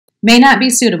may not be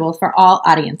suitable for all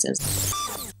audiences.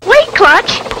 Wait,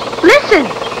 Clutch! Listen!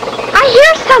 I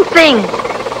hear something!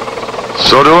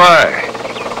 So do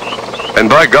I. And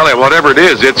by golly, whatever it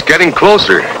is, it's getting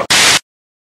closer.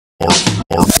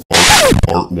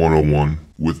 Art 101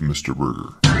 with Mr.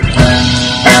 Burgher.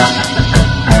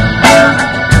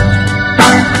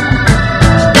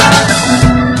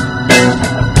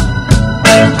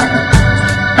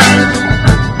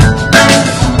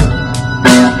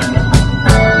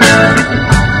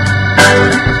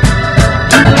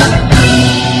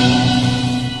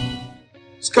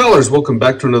 Scholars, welcome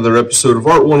back to another episode of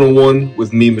Art 101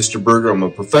 with me, Mr. Burgher. I'm a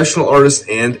professional artist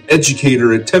and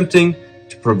educator attempting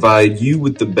to provide you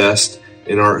with the best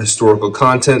in art historical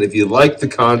content. If you like the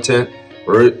content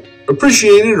or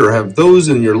appreciate it or have those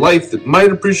in your life that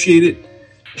might appreciate it,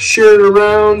 share it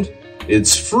around.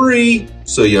 It's free,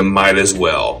 so you might as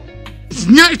well.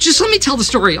 No, just let me tell the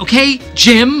story, okay,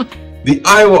 Jim? The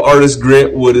Iowa artist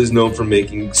Grant Wood is known for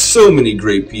making so many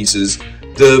great pieces.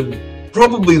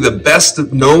 Probably the best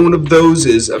known of those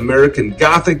is American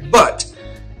Gothic, but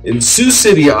in Sioux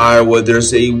City, Iowa,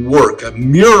 there's a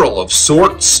mural of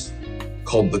sorts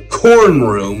called the Corn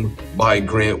Room by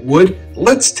Grant Wood.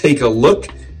 Let's take a look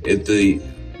at the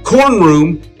Corn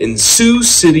Room in Sioux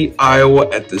City, Iowa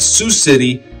at the Sioux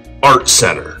City Art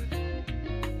Center.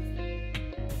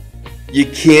 You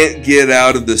can't get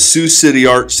out of the Sioux City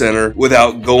Art Center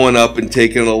without going up and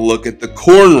taking a look at the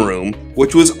Corn Room,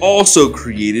 which was also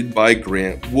created by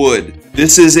Grant Wood.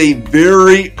 This is a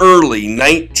very early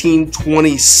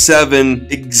 1927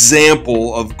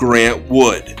 example of Grant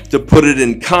Wood. To put it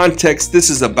in context, this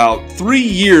is about 3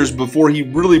 years before he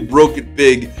really broke it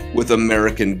big with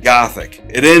American Gothic.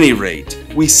 At any rate,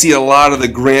 we see a lot of the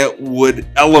Grant Wood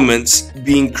elements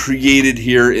being created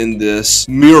here in this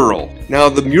mural. Now,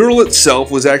 the mural itself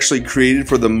was actually created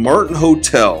for the Martin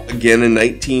Hotel, again in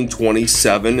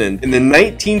 1927, and in the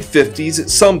 1950s, at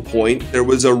some point, there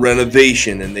was a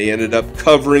renovation, and they ended up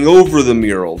covering over the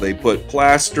mural. They put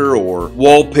plaster or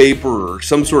wallpaper or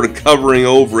some sort of covering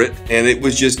over it, and it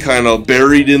was just kind of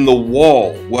buried in the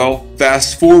wall. Well,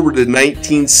 fast forward to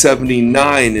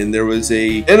 1979, and there was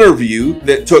an interview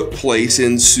that took place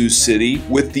in Sioux City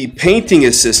with the painting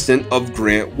assistant of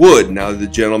Grant Wood. Now, the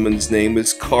gentleman's name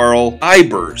is Carl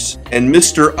Ibers, and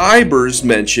Mr. Ibers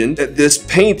mentioned that this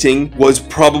painting was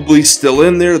probably still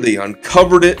in there. They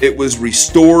uncovered it. It was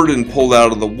restored and pulled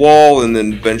out of the wall, and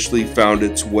then eventually found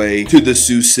its way to the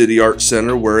Sioux City Art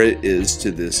Center, where it is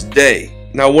to this day.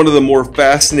 Now, one of the more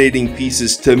fascinating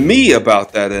pieces to me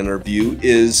about that interview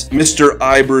is Mr.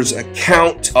 Ibers'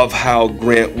 account of how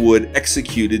Grant Wood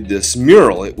executed this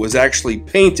mural. It was actually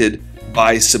painted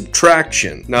by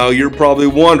subtraction. Now, you're probably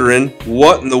wondering,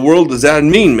 what in the world does that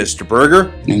mean, Mr.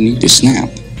 Burgher? No need to snap.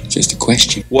 Just a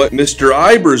question. What Mr.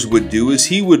 Ibers would do is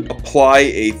he would apply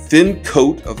a thin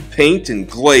coat of paint and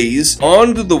glaze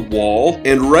onto the wall,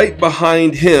 and right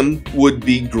behind him would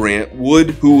be Grant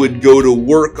Wood, who would go to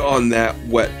work on that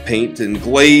wet paint and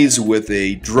glaze with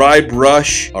a dry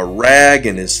brush, a rag,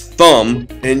 and his thumb.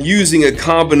 And using a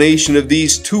combination of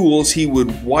these tools, he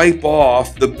would wipe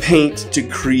off the paint to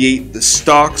create the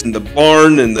stocks and the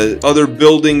barn and the other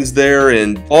buildings there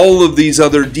and all of these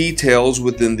other details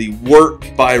within the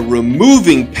work by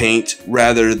removing paint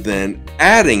rather than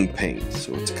adding paint.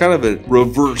 So it's kind of a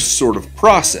reverse sort of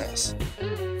process.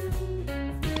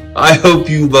 I hope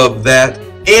you love that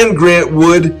and Grant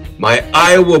Wood, my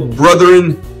Iowa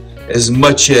brethren, as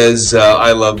much as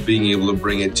I love being able to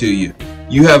bring it to you.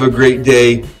 You have a great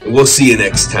day, and we'll see you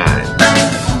next time.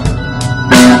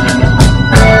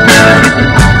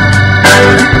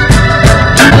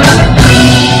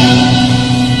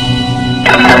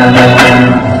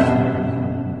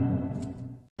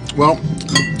 Well,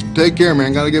 take care,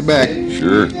 man. Gotta get back.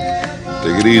 Sure.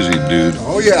 Take it easy, dude.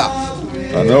 Oh, yeah.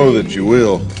 I know that you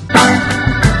will.